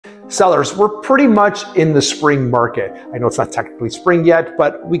Sellers, we're pretty much in the spring market. I know it's not technically spring yet,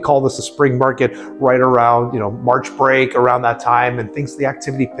 but we call this a spring market right around, March break, around that time, and the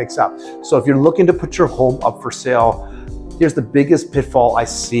activity picks up. So if you're looking to put your home up for sale, here's the biggest pitfall I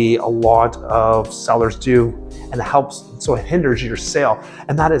see a lot of sellers do, and it hinders your sale.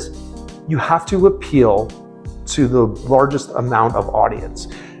 And that is, you have to appeal to the largest amount of audience.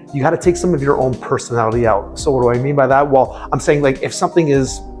 You got to take some of your own personality out. So what do I mean by that? Well, I'm saying, like, if something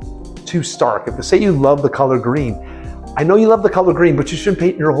is too stark, if say you love the color green, I know you love the color green, but you shouldn't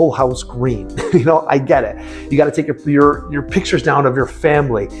paint your whole house green. I get it. You got to take your pictures down of your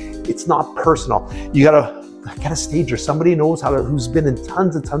family. It's not personal. You got to stager. Somebody knows who's been in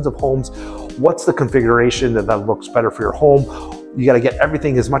tons and tons of homes. What's the configuration that looks better for your home? You got to get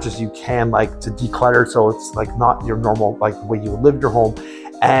everything as much as you can, like, to declutter, so it's like not your normal, like, the way you would live your home.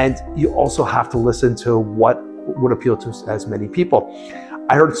 And you also have to listen to what would appeal to as many people.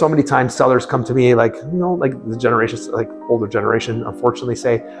 I heard so many times sellers come to me, like, like the generations, like older generation, unfortunately,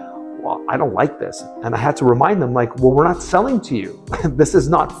 say, well, I don't like this. And I had to remind them, like, well, we're not selling to you. This is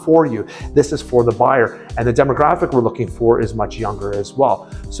not for you. This is for the buyer. And the demographic we're looking for is much younger as well.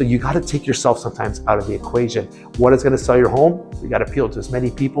 So you got to take yourself sometimes out of the equation. What is going to sell your home? You got to appeal to as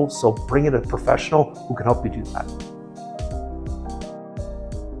many people. So bring in a professional who can help you do that.